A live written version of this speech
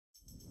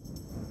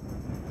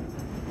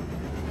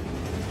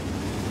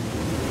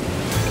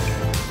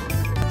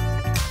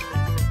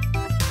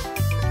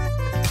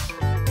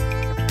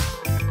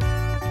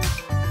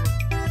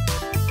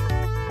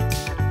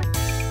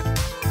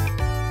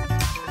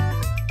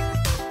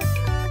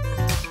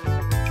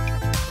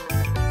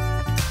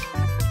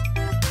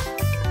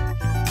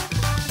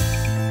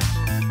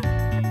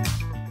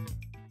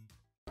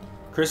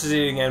Chris is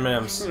eating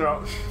M&Ms.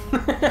 No.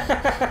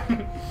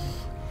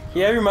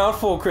 You have your mouth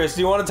full, Chris.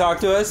 Do you want to talk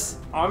to us?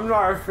 I'm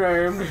not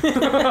ashamed. Do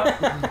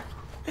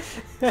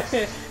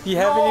you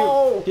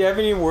have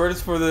any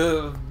words for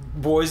the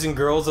boys and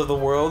girls of the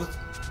world?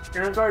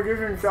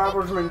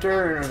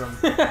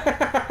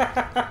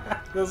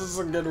 Anti-disenfranchisement. Those are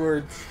some good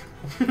words.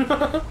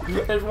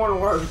 It's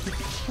one word.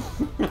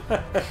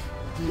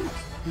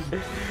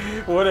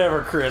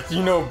 Whatever, Chris.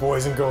 You know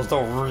boys and girls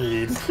don't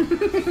read.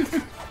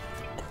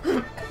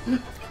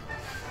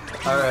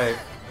 Alright.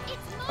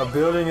 A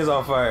building is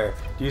on fire.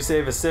 Do you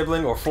save a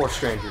sibling or 4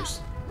 strangers?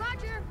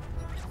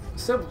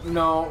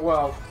 No,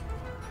 well...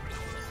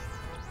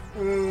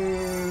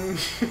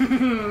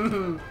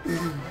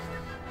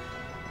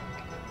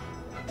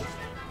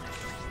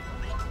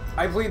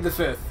 I plead the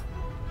 5th.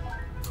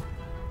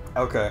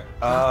 Okay.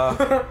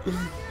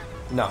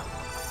 No.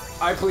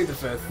 I plead the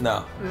 5th.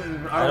 No.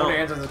 I don't want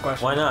to answer this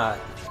question. Why not?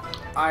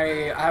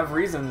 I have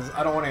reasons.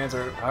 I don't want to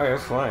answer it. Alright,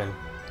 that's fine.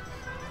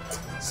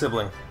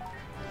 Sibling.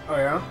 Oh,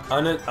 yeah?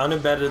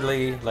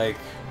 Unabashedly, like,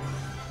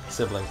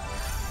 sibling.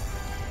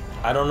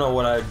 I don't know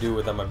what I'd do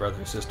without my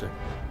brother or sister.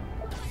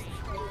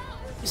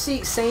 You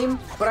see, same,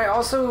 but I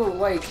also,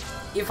 like,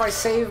 if I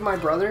save my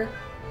brother,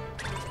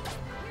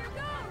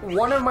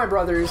 one of my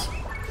brothers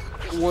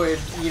would,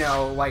 you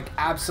know, like,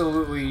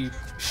 absolutely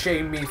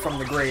shame me from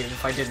the grave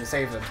if I didn't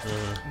save him.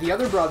 The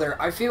other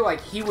brother, I feel like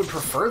he would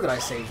prefer that I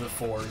save the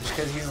 4, just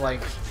because he's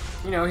like,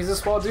 you know, he's a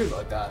swell dude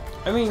like that.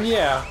 I mean,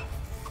 yeah.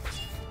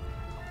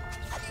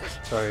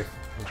 Sorry.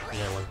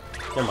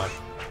 Never mind.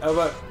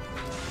 But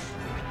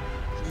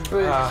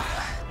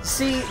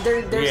see,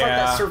 there's like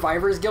that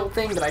survivor's guilt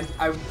thing that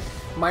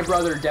my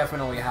brother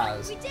definitely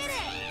has. We did it!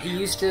 He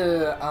used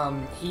to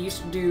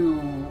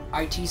do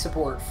IT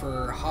support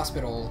for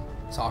hospital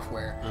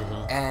software,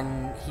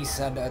 and he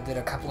said that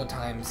a couple of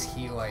times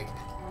he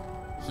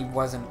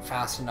wasn't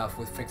fast enough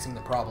with fixing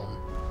the problem,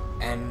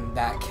 and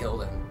that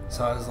killed him.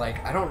 So I was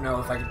like, I don't know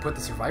if I could put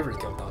the survivor's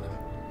guilt on him.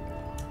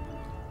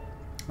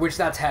 Which,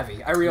 that's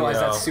heavy. I realize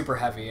that's super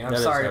heavy, and I'm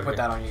sorry to put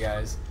that on you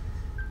guys.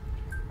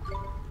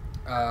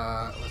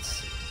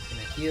 Let's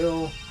gonna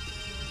heal,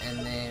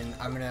 and then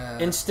I'm gonna...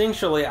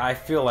 Instinctually, I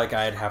feel like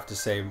I'd have to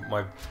save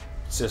my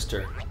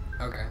sister.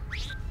 Okay.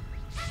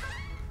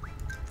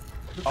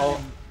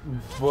 Oh,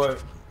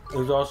 but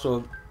there's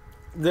also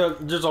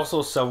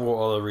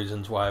several other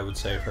reasons why I would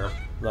save her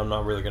that I'm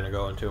not really gonna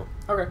go into.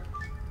 Okay.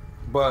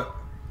 But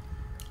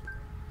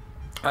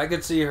I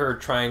could see her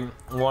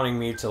wanting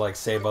me to like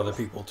save other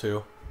people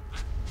too.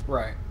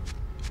 Right.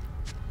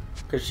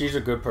 Because she's a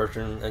good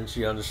person and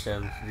she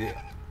understands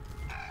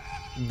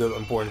the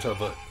importance of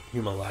a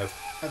human life.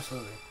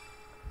 Absolutely.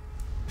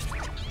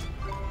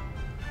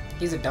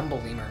 He's a Dumble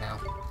lemur now.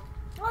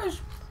 Oh,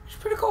 he's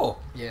pretty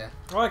cool. Yeah.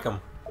 I like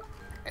him.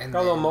 And got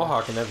a little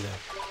mohawk and everything.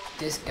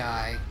 This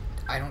guy,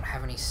 I don't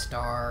have any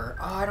star...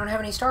 Oh, I don't have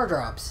any star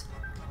drops.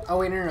 Oh,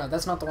 wait, no.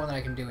 That's not the one that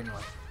I can do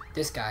anyway.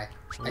 This guy,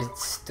 I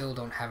still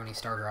don't have any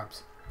star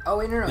drops. Oh,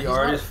 wait, no. The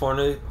artist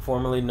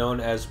formerly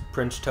known as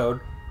Prince Toad?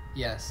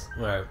 Yes.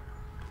 Right.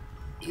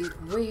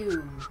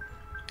 Woo.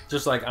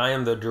 Just like I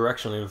am the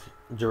direction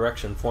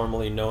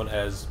formerly known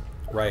as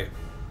right.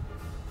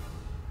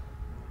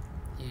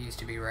 You used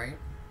to be right?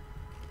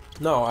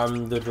 No,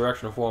 I'm the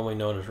direction formerly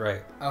known as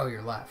right. Oh,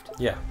 you're left.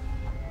 Yeah.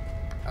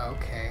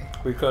 Okay.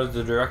 Because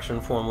the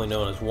direction formerly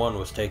known as 1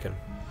 was taken.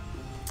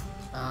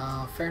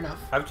 Fair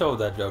enough. I've told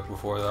that joke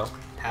before, though.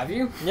 Have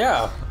you?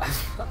 Yeah.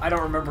 I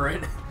don't remember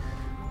it.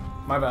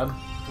 My bad.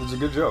 It was a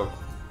good joke.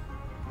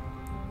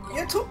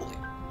 Yeah, totally.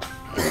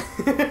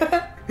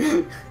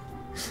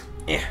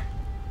 Yeah.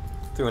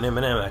 Threw an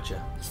M&M at you.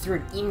 You threw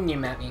an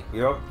M&M at me.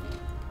 Yep.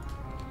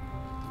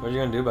 What are you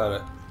gonna do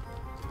about it?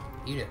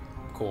 Eat it.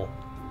 Cool.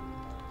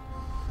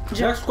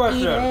 Just Next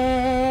question. Eat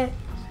it.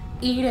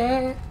 Eat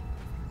it.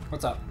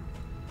 What's up?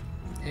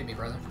 Hit me,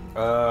 brother.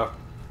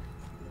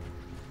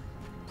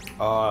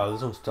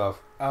 This one's tough.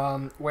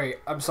 Wait,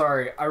 I'm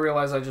sorry. I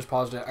realized I just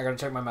paused it. I gotta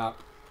check my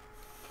map.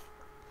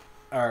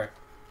 Alright.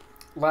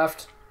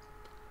 Left.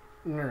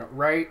 No.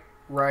 Right.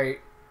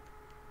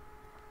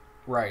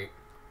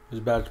 It's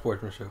bad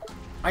sportsmanship.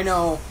 I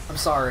know. I'm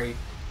sorry.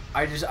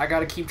 I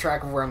gotta keep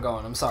track of where I'm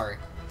going. I'm sorry.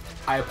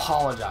 I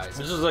apologize.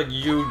 This is like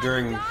you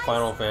during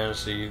Final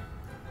Fantasy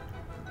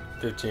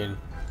 15.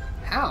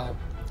 How?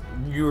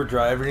 You were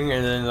driving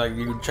and then like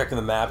you were checking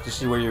the map to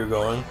see where you were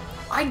going.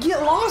 I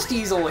get lost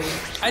easily.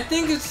 I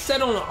think it's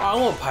set on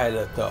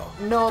autopilot though.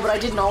 No, but I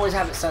didn't always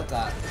have it set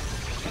that.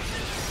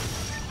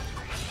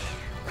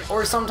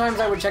 Or sometimes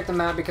I would check the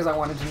map because I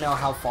wanted to know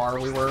how far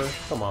we were.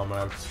 Come on,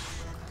 man.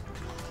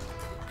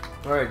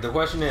 Alright, the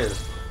question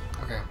is...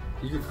 Okay.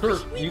 You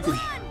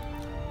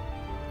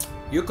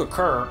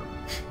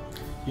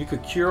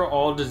could cure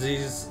all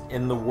disease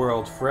in the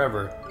world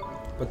forever,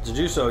 but to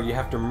do so, you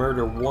have to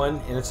murder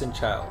one innocent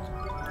child.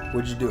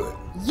 Would you do it?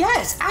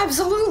 Yes,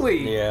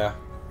 absolutely! Yeah.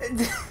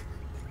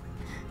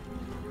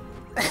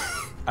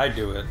 I'd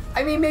do it.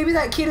 I mean, maybe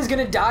that kid is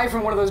gonna die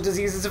from one of those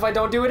diseases if I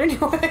don't do it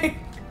anyway.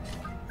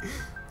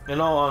 In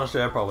all honesty,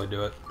 I'd probably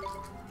do it.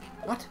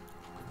 What?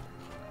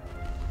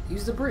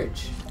 Use the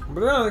bridge.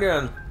 But then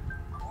again,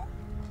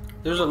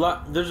 there's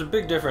a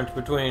big difference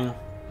between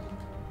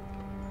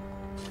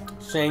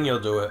saying you'll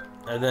do it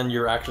and then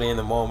you're actually in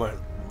the moment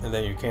and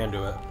then you can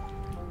do it.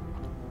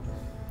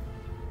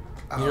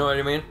 You know what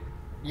I mean?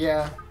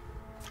 Yeah.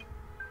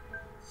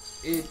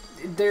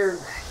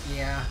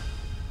 Yeah.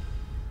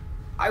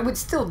 I would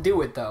still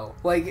do it though.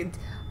 Like,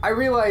 I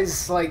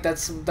realize like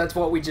that's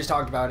what we just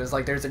talked about. Is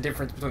like there's a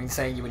difference between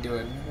saying you would do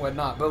it and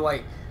whatnot. But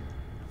like,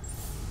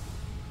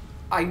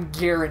 I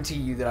guarantee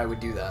you that I would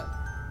do that.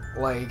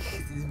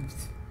 Like,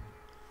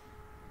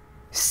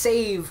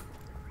 save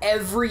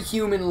every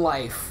human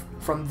life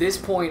from this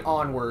point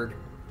onward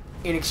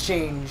in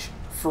exchange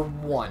for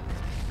one.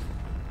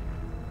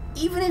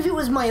 Even if it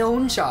was my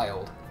own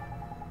child.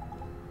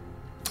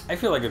 I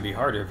feel like it'd be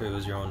harder if it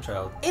was your own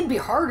child. It'd be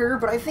harder,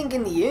 but I think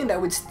in the end I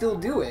would still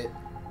do it.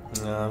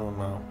 No, I don't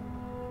know.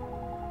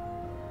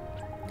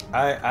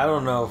 I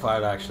don't know if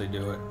I'd actually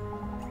do it.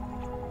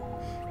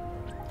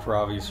 For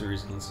obvious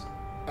reasons.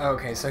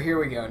 Okay, so here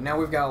we go. Now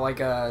we've got like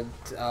a...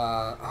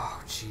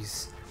 oh,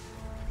 jeez.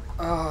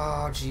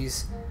 Oh,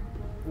 jeez.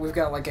 We've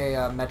got like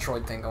a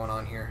Metroid thing going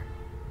on here.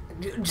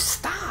 Just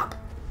stop!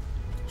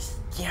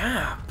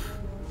 Yeah.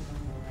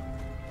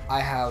 I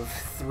have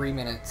 3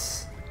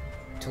 minutes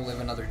to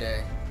live another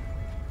day.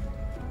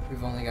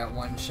 We've only got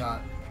one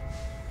shot.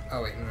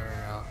 Oh wait,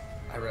 no.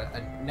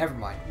 Never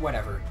mind.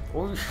 Whatever.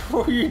 What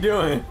were you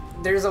doing?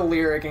 There's a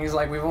lyric, and he's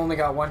like, "We've only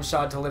got one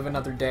shot to live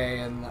another day,"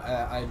 and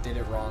I did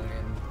it wrong,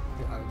 and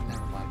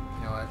never mind.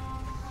 You know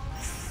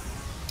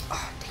what?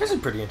 Here's a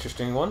pretty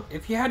interesting one.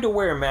 If you had to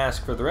wear a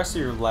mask for the rest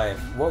of your life,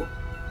 what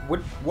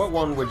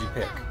one would you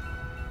pick?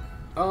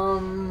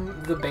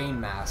 The Bane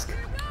mask.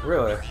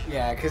 Really?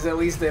 Yeah, because at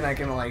least then I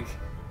can like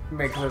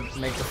make the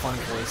funny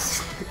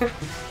voice.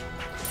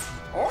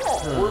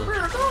 We're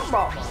gonna talk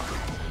about that.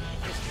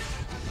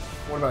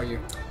 What about you?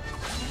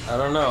 I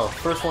don't know.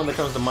 First one that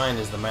comes to mind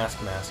is the mask.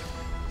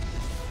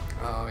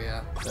 Oh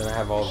yeah. Then I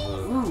have all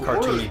the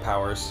cartoony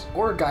powers.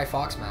 Or a Guy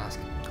Fawkes mask.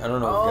 I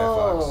don't know Guy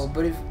Fawkes. Oh,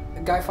 but if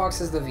Guy Fawkes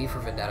is the V for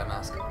Vendetta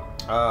mask.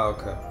 Oh,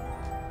 okay.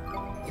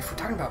 If we're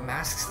talking about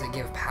masks that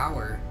give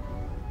power,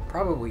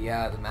 probably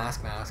yeah, the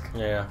mask.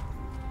 Yeah.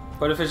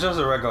 But if it's just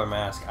a regular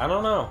mask, I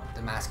don't know.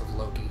 The mask of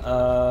Loki.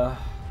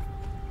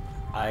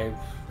 I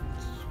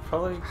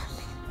probably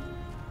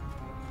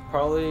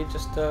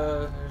just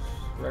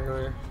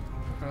regular.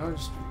 Oh,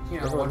 just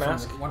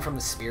one from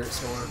the spirit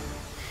store.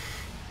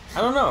 I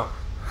don't know.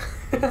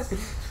 That's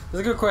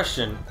a good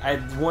question.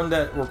 One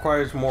that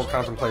requires more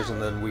contemplation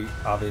than we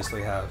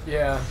obviously have.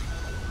 Yeah.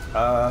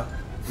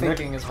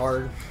 Thinking is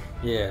hard.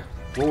 Yeah,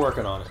 we're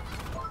working on it.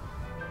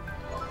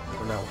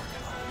 For now.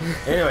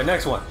 Anyway,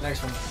 next one.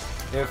 Next one.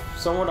 If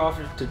someone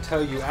offered to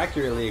tell you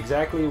accurately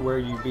exactly where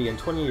you'd be in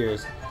 20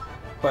 years,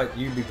 but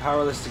you'd be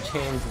powerless to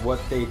change what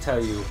they tell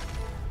you,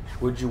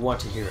 would you want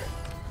to hear it?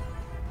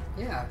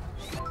 Yeah.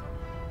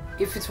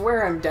 If it's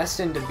where I'm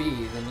destined to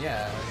be, then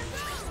yeah.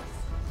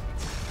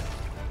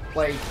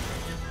 Like,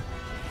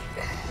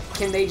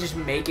 can they just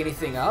make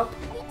anything up?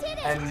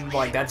 And,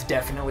 like, that's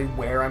definitely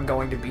where I'm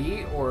going to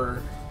be?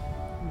 Or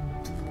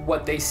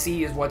what they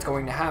see is what's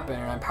going to happen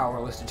and I'm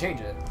powerless to change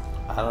it?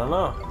 I don't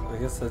know. I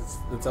guess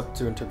it's up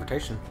to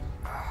interpretation.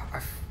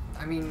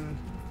 I mean...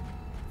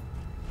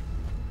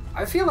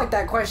 I feel like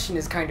that question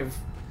is kind of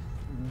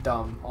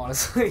dumb,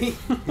 honestly.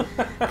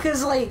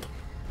 Because, like...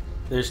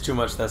 There's too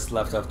much that's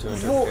left up to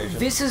interpretation.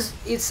 Well,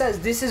 it says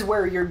this is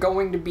where you're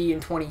going to be in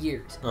 20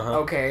 years.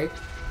 Okay?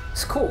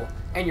 It's cool.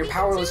 And you're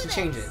powerless to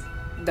change it.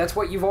 That's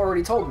what you've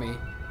already told me.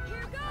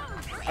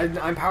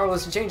 I'm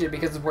powerless to change it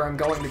because it's where I'm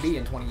going to be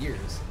in 20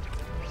 years.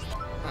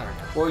 I don't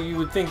know. Well, you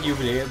would think you'd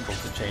be able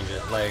to change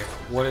it. Like,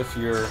 what if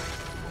you're,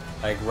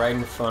 like, right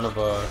in front of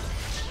a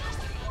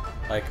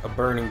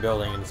burning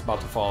building and it's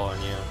about to fall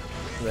on you?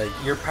 Like,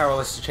 you're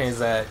powerless to change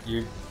that.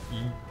 You're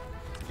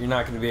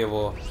not going to be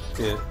able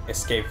to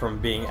escape from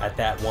being at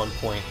that one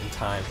point in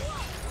time.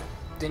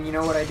 Then you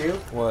know what I do?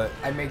 What?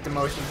 I make the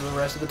motion for the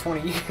rest of the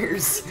 20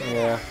 years.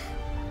 Yeah.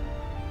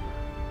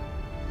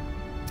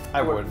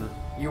 I wouldn't.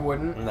 You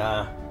wouldn't?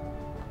 Nah.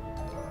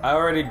 I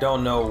already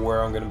don't know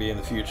where I'm going to be in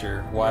the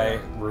future.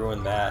 Why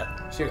ruin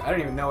that? Shoot, I don't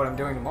even know what I'm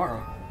doing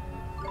tomorrow.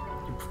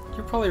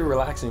 You're probably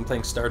relaxing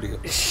playing Stardew.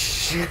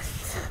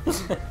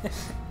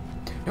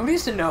 Nobody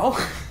has to know.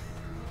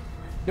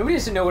 Nobody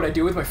has to know what I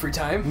do with my free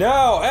time.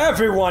 No,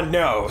 everyone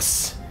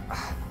knows.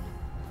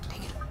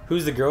 Dang it.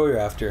 Who's the girl you're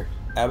after?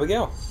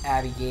 Abigail.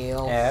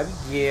 Abigail.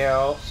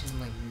 She's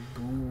like,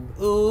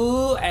 boo.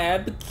 Ooh,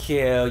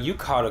 Abigail, you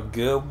caught a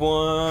good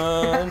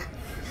one.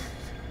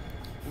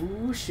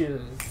 Ooh,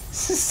 shug.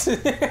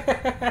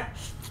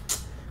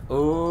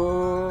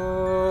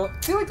 Ooh.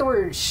 I feel like the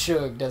word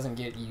shug doesn't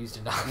get used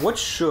enough. What's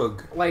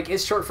shug? Like,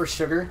 it's short for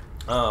sugar.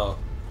 Oh.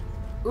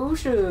 Ooh,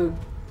 shug.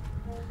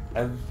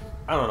 I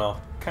don't know.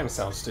 Kind of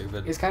sounds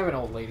stupid. It's kind of an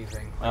old lady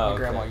thing. Like, my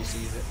grandma used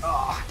to use it.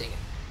 Oh, dang it.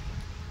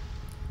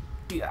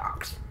 Do you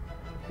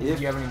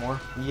have any more?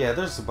 Yeah,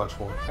 there's a bunch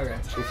more. Okay.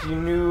 If you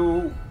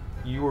knew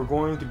you were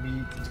going to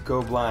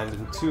go blind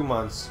in 2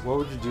 months, what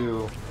would you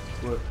do?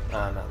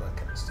 Not that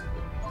kind of stupid.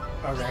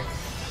 Okay.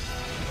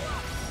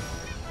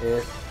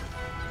 If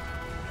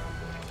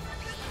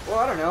Well,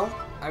 I don't know.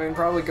 I mean,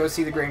 probably go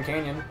see the Grand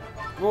Canyon.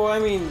 well, I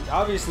mean,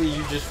 obviously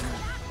you just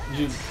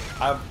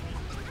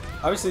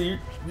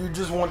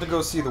want to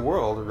go see the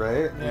world,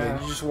 right? Yeah. I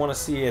mean, you just want to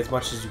see as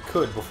much as you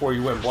could before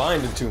you went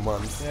blind in 2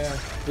 months. Yeah.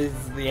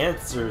 The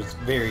answer is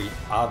very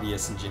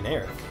obvious and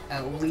generic.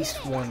 At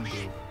least one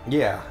boob.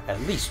 Yeah, at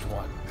least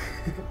one.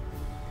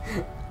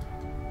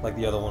 Like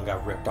the other one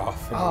got ripped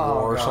off in the Oh,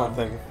 war or God.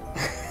 something.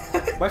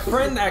 My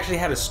friend actually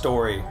had a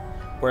story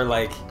where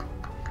like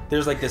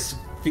there's like this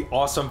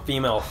awesome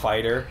female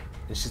fighter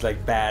and she's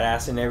like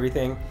badass and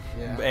everything.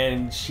 Yeah.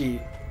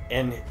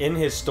 And in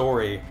his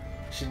story,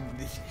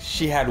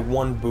 she had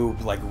one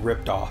boob like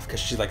ripped off because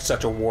she's like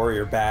such a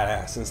warrior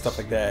badass and stuff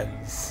like that.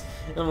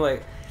 And I'm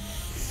like,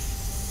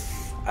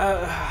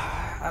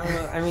 I don't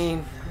know. I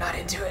mean, Not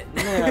into it.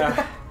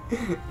 yeah.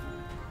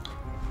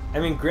 I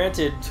mean,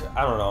 granted,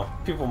 I don't know.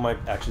 People might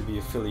actually be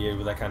affiliated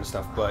with that kind of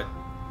stuff, but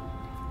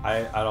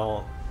I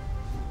don't.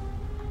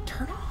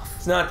 Turn off.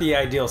 It's not the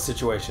ideal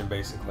situation,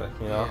 basically.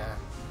 You know.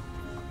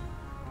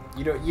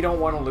 Yeah. You don't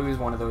want to lose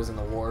one of those in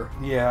the war.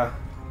 Yeah.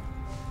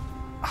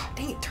 Ah,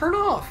 dang it! Turn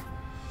off.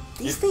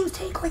 These things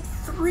take like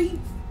 3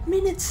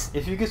 minutes.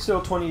 If you could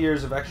steal 20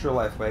 years of extra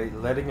life by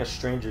letting a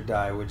stranger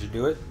die, would you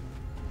do it?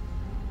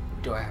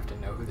 Do I have to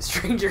know who the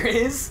stranger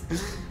is?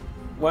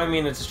 Well, I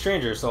mean, it's a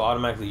stranger, so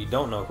automatically you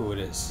don't know who it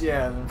is.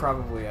 Yeah, then I'd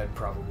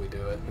probably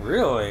do it.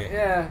 Really?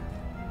 Yeah.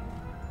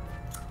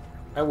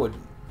 I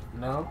wouldn't.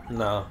 No?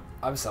 No.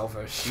 I'm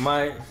selfish.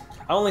 I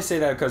only say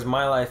that because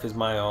my life is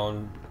my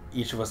own.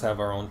 Each of us have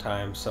our own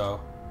time, so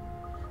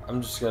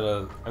I'm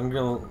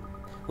gonna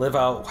live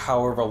out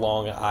however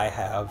long I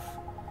have.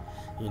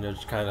 You know,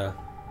 just kind of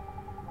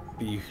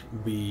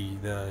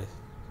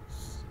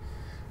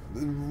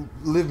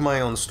live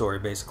my own story,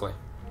 basically.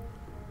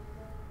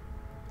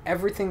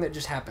 Everything that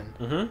just happened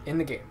in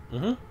the game.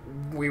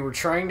 Mm-hmm. We were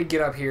trying to get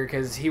up here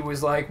because he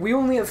was like, we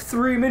only have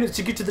 3 minutes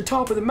to get to the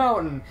top of the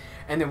mountain.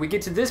 And then we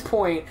get to this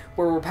point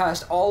where we're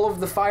past all of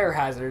the fire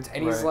hazards.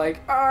 And he's Right.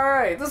 like,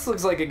 alright, this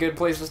looks like a good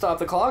place to stop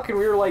the clock. And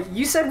we were like,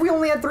 you said we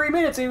only had 3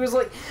 minutes. And he was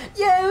like,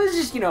 yeah, it was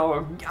just,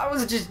 I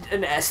was just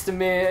an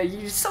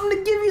estimate. Something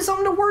to give you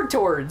something to work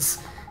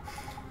towards.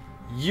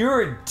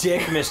 You're a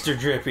dick, Mr.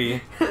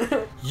 Drippy.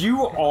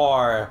 You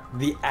are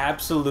the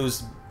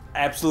absolute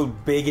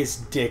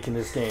biggest dick in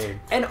this game.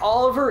 And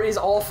Oliver is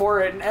all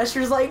for it. And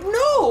Esther's like,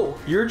 no!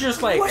 You're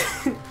just like,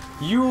 What?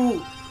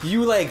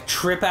 you like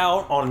trip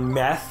out on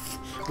meth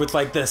with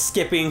like the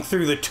skipping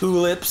through the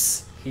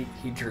tulips. He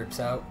drips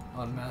out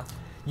on meth.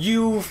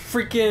 You're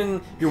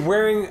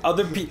wearing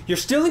you're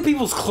stealing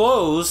people's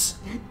clothes.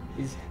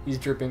 He's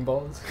dripping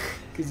balls.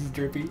 Because he's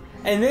drippy.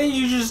 And then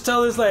you just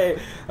tell us like,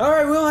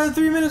 alright, we only have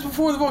 3 minutes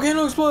before the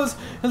volcano explodes.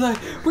 And like,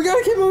 we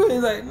gotta keep moving.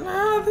 He's like,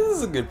 nah, this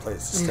is a good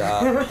place to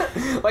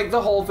stop. Like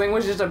the whole thing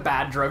was just a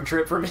bad drug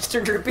trip for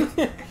Mr. Drippy.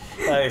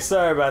 Like,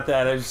 sorry about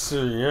that. I just,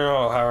 you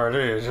know how it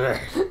is.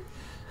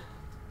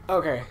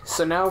 Okay,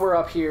 so now we're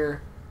up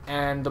here,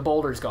 and the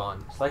boulder's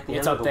gone. It's like the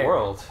It's end up of the there.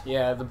 world.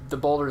 Yeah, the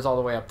boulder's all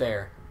the way up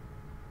there.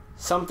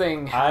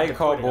 Something had I to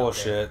call put it up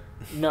there. bullshit.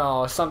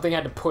 No, something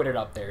had to put it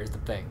up there is the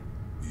thing.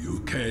 You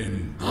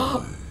came,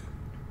 boy,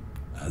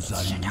 as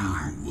I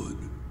knew you would.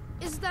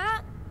 Is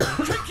that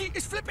Tricky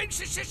is flipping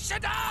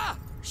Shadar!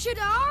 Shadar?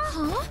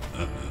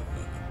 Huh?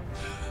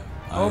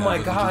 Oh my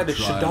God, it's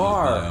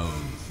Shadar.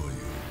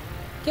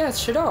 Yeah,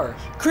 it's Shadar.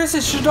 Chris,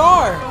 it's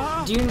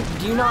Shadar! Do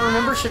you not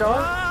remember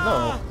Shadar?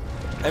 No.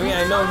 I mean,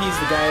 I know he's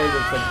the guy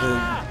that's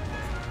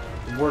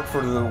like the work for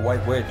the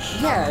White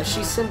Witch. Yeah,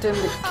 she sent him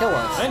to kill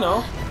us. I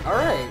know.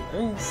 Alright.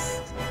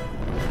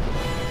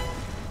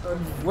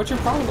 What's your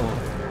problem?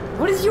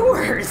 What is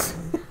yours?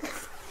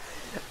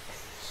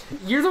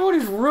 You're the one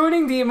who's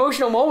ruining the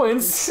emotional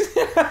moments.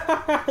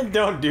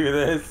 Don't do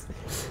this.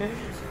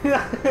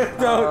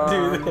 Don't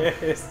do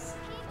this.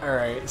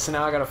 Alright, so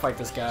now I gotta fight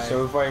this guy. So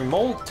we're fighting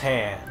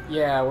Moltan.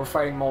 Yeah, we're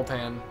fighting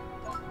Moltan.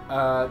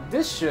 I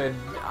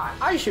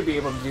should be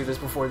able to do this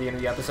before the end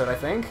of the episode, I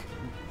think.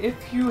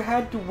 If you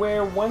had to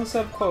wear one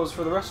set of clothes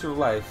for the rest of your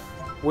life,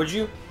 would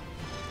you?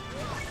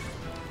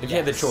 If you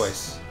had the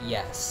choice.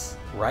 Yes.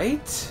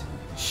 Right?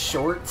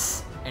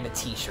 Shorts and a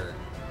t-shirt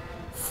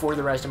for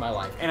the rest of my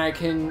life. And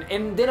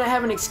then I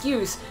have an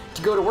excuse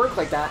to go to work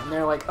like that, and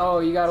they're like, oh,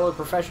 you gotta look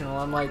professional.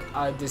 I'm like,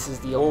 this is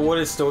the Well, only... would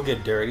it still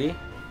get dirty?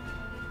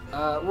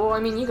 Well, I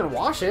mean, you can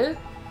wash it.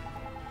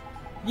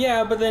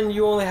 Yeah, but then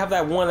you only have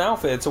that one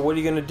outfit, so what are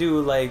you gonna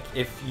do, like,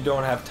 if you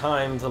don't have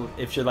time to,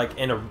 if you're, like,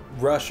 in a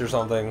rush or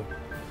something?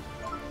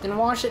 Then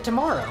wash it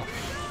tomorrow.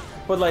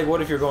 But, like, what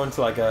if you're going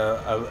to, like,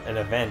 an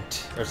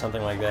event or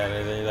something like that,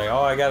 and then you're like,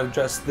 oh, I gotta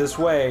dress this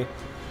way,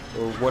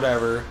 or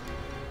whatever.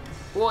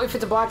 Well, if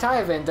it's a black tie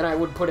event, then I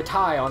would put a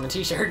tie on the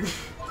t-shirt.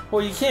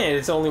 Well, you can't,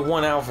 it's only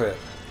one outfit,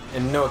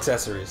 and no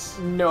accessories.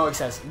 No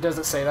accessories. Does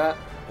it say that?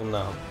 Well,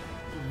 no.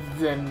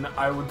 Then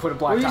I would put a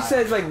black tie. Well, you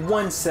said, like,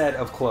 one set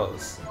of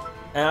clothes.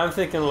 And I'm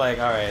thinking, like,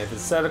 alright, if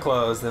it's a set of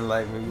clothes, then,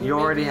 like, you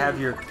already have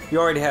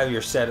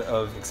your set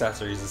of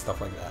accessories and stuff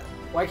like that.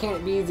 Why can't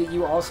it be that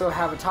you also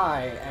have a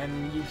tie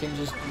and you can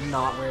just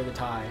not wear the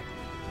tie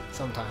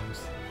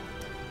sometimes?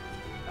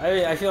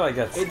 I feel like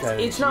that's kind of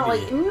It's not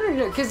like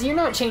no, because you're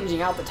not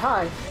changing out the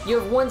tie. You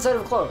have one set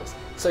of clothes,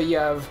 so you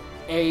have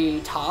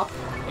a top,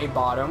 a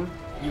bottom.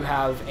 You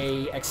have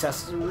a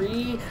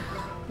accessory.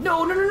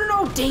 No!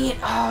 Dang it!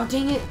 Oh,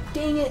 dang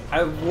it!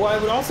 I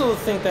would also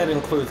think that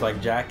includes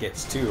like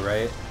jackets too,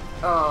 right?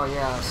 Oh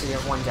yeah. So you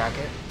have one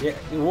jacket. Yeah.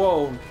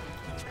 Well,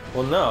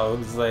 no.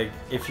 It's like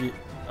if you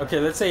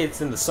let's say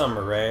it's in the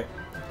summer, right?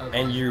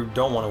 Okay. And you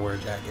don't want to wear a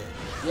jacket.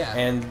 Yeah.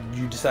 And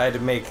you decide to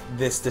make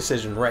this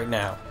decision right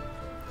now.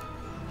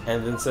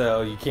 And then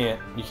so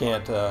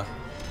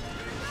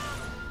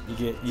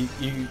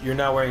you're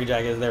not wearing a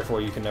jacket, therefore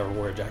you can never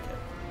wear a jacket.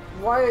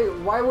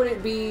 Why would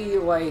it be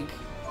like?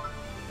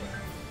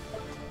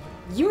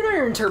 You and I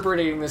are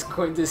interpreting this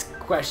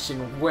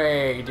question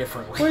way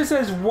differently. Well, it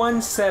says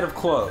one set of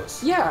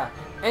clothes. Yeah,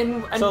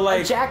 and So,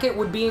 like, a jacket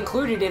would be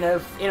included in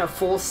a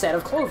full set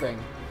of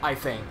clothing, I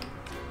think.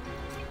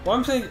 Well,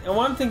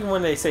 I'm thinking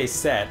when they say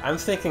set, I'm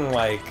thinking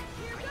like,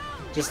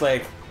 just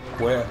like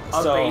where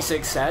A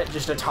basic set,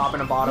 just a top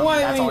and a bottom. Well,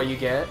 That's all you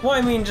get. Well,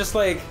 I mean, just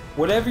like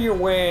whatever you're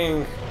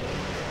wearing.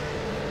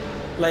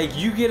 Like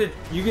you get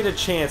a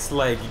chance to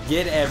like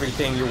get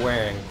everything you're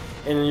wearing,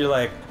 and then you're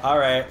like, all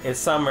right, it's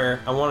summer,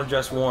 I want to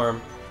dress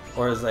warm,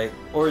 or it's like,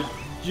 or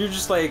you're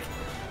just like,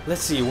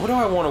 let's see, what do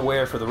I want to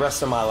wear for the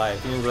rest of my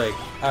life? And you're like,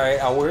 all right,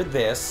 I'll wear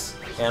this,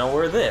 and I'll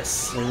wear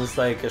this, and it's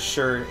like a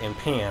shirt and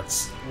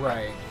pants,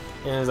 Right.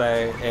 and it's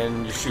like,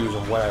 and your shoes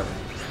and whatever.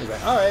 He's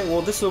like, all right,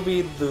 well, this will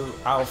be the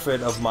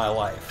outfit of my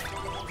life.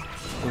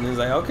 And he's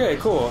like, okay,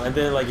 cool. And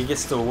then like it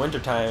gets to winter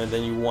time, and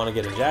then you want to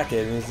get a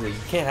jacket, and he's like,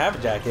 you can't have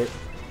a jacket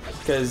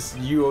because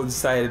you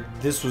decided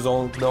this was the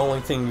only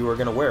thing you were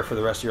gonna wear for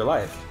the rest of your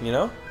life, you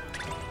know?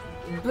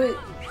 But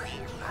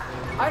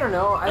I don't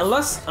know.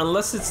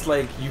 Unless it's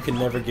like you can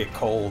never get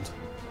cold,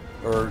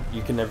 or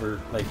you can never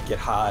like get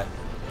hot.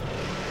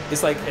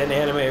 It's like an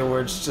anime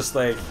where it's just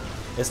like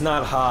it's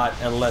not hot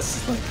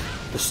unless like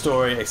the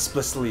story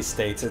explicitly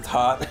states it's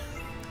hot.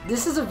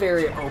 This is a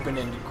very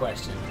open-ended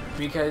question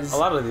because A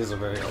lot of these are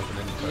very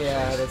open-ended questions.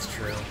 yeah, that's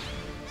true.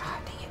 Ah,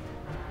 dang it.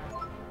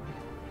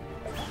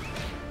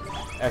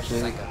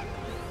 Actually,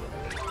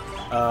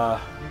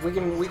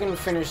 We can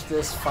finish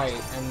this fight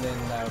and then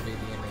that'll be the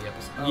end of the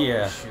episode. Oh,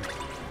 Yeah. shoot.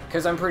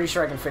 Because I'm pretty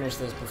sure I can finish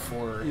this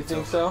before. you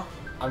think so?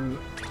 I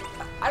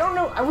don't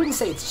know. I wouldn't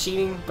say it's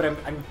cheating, but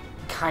I'm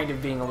kind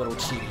of being a little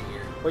cheaty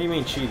here. What do you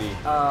mean cheaty?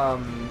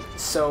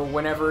 So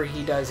whenever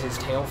he does his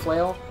tail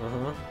flail,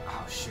 Mm-hmm.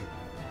 oh shoot.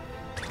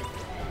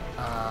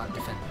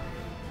 Defend.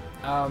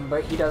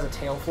 But he does a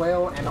tail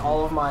flail, and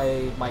all of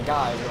my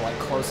guys are like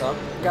close up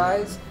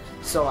guys.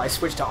 So I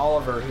switch to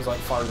Oliver, who's like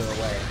farther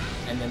away,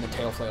 and then the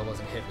tail flail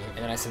doesn't hit me, and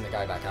then I send the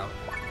guy back out.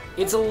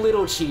 It's a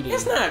little cheaty.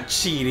 It's not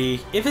cheaty.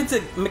 If it's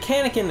a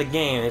mechanic in the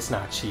game, it's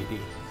not cheaty.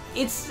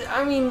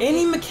 I mean,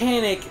 Any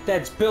mechanic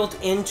that's built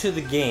into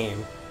the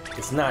game,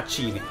 it's not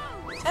cheaty.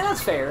 and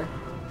that's fair.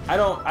 I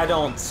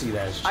don't see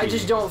that as cheaty. I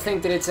just don't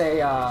think that it's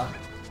a.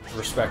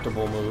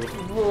 Respectable move.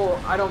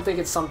 Well, I don't think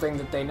it's something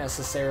that they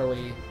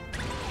necessarily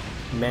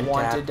Meant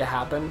wanted to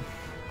happen.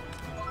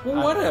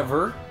 Well,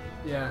 whatever.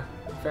 Yeah,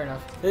 fair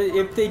enough.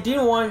 If they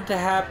didn't want it to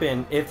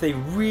happen, if they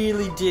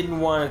really didn't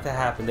want it to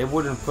happen, they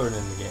wouldn't put it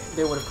in the game.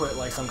 They would have put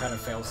like some kind of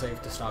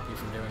failsafe to stop you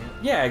from doing it.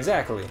 Yeah,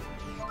 exactly.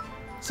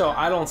 So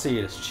I don't see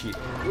it as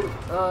cheating.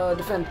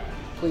 Defend,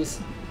 please.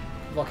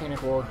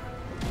 Volcanic Roar.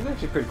 He's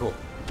actually pretty cool.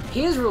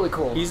 He is really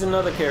cool. He's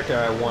another character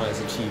I want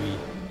as a chibi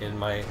in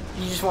my... You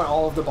just want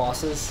all of the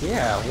bosses?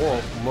 Yeah,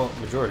 well,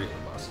 majority of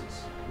the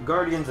bosses.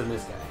 Guardians and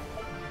this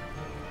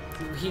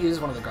guy. He is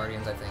one of the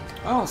guardians, I think.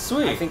 Oh,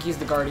 sweet. I think he's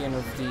the guardian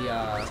of the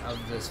of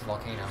this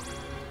volcano.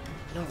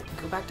 No,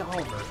 go back to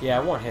Oliver. Yeah, I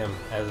want him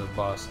as a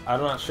boss. I'm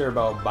not sure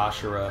about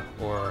Bashira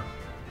or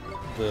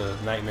the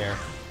Nightmare.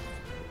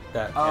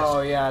 That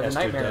Oh yeah, the Esther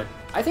nightmare. did.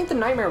 I think the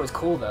nightmare was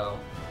cool though.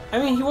 I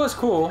mean, he was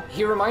cool.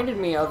 He reminded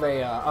me of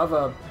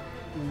a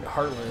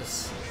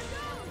Heartless.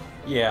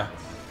 Yeah.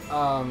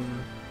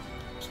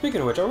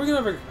 Speaking of which, are we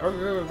ever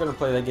gonna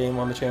play that game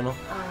on the channel?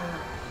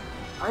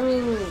 I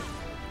mean,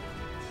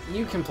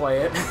 you can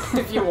play it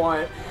if you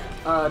want.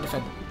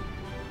 Defend.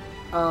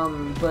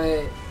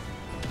 But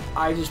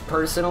I just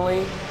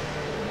personally,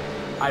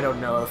 I don't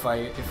know if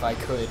I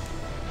could.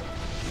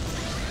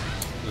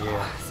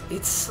 Yeah.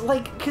 It's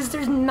like, because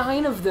there's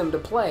 9 of them to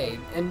play,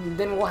 and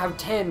then we'll have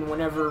 10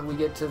 whenever we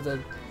get to the...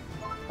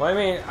 Well,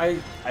 I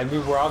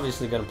mean, we're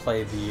obviously gonna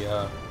play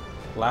the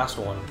last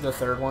one. The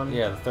third one?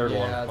 Yeah, the third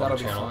one. Yeah, on that'll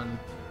the be channel. fun.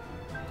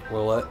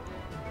 Will it?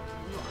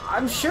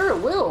 I'm sure it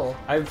will.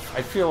 I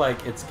feel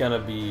like it's gonna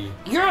be.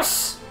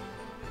 Yes!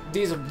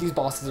 These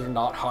bosses are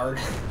not hard.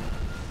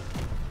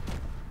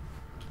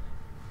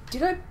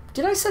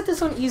 Did I set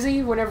this on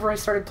easy whenever I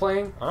started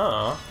playing?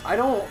 I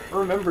don't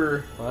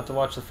remember. We'll have to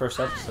watch the first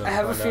episode. I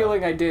have a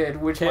feeling I did,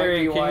 which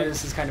Terry, might be why can you-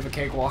 this is kind of a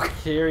cakewalk.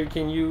 Carrie,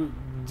 can you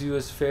do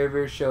us a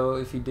favor, show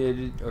if you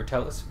did, or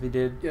tell us if you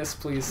did? Yes,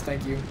 please.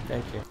 Thank you.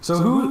 Thank you. So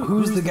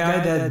who's the guy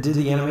that did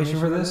the animation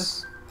for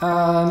this?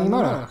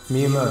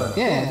 Miyamoto.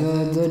 Yeah,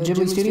 the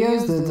Ghibli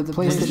Studios, the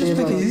place that did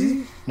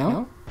like...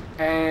 No?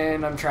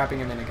 And I'm trapping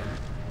him in again.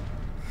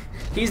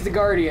 He's the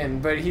guardian,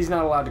 but he's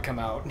not allowed to come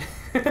out.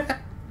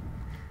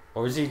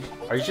 Or is he...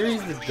 Are you sure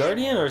he's the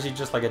guardian, or is he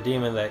just like a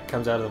demon that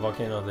comes out of the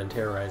volcano and then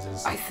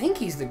terrorizes? I think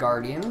he's the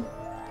guardian.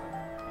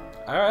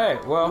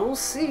 Alright, well... We'll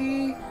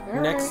see.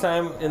 Next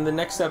time, in the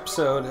next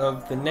episode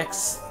of the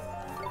next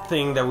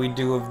thing that we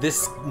do of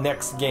this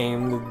next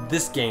game,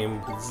 it's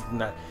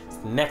the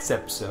next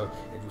episode.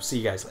 And we'll see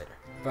you guys later.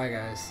 Bye,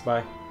 guys.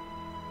 Bye.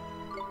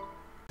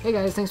 Hey,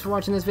 guys, thanks for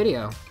watching this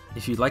video.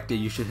 If you liked it,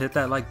 you should hit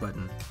that like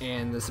button.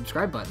 And the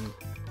subscribe button.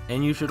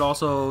 And you should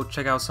also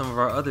check out some of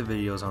our other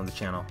videos on the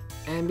channel.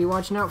 And be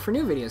watching out for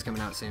new videos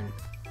coming out soon.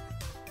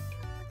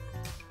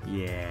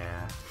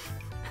 Yeah.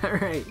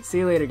 Alright, see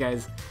you later,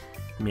 guys.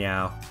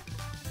 Meow.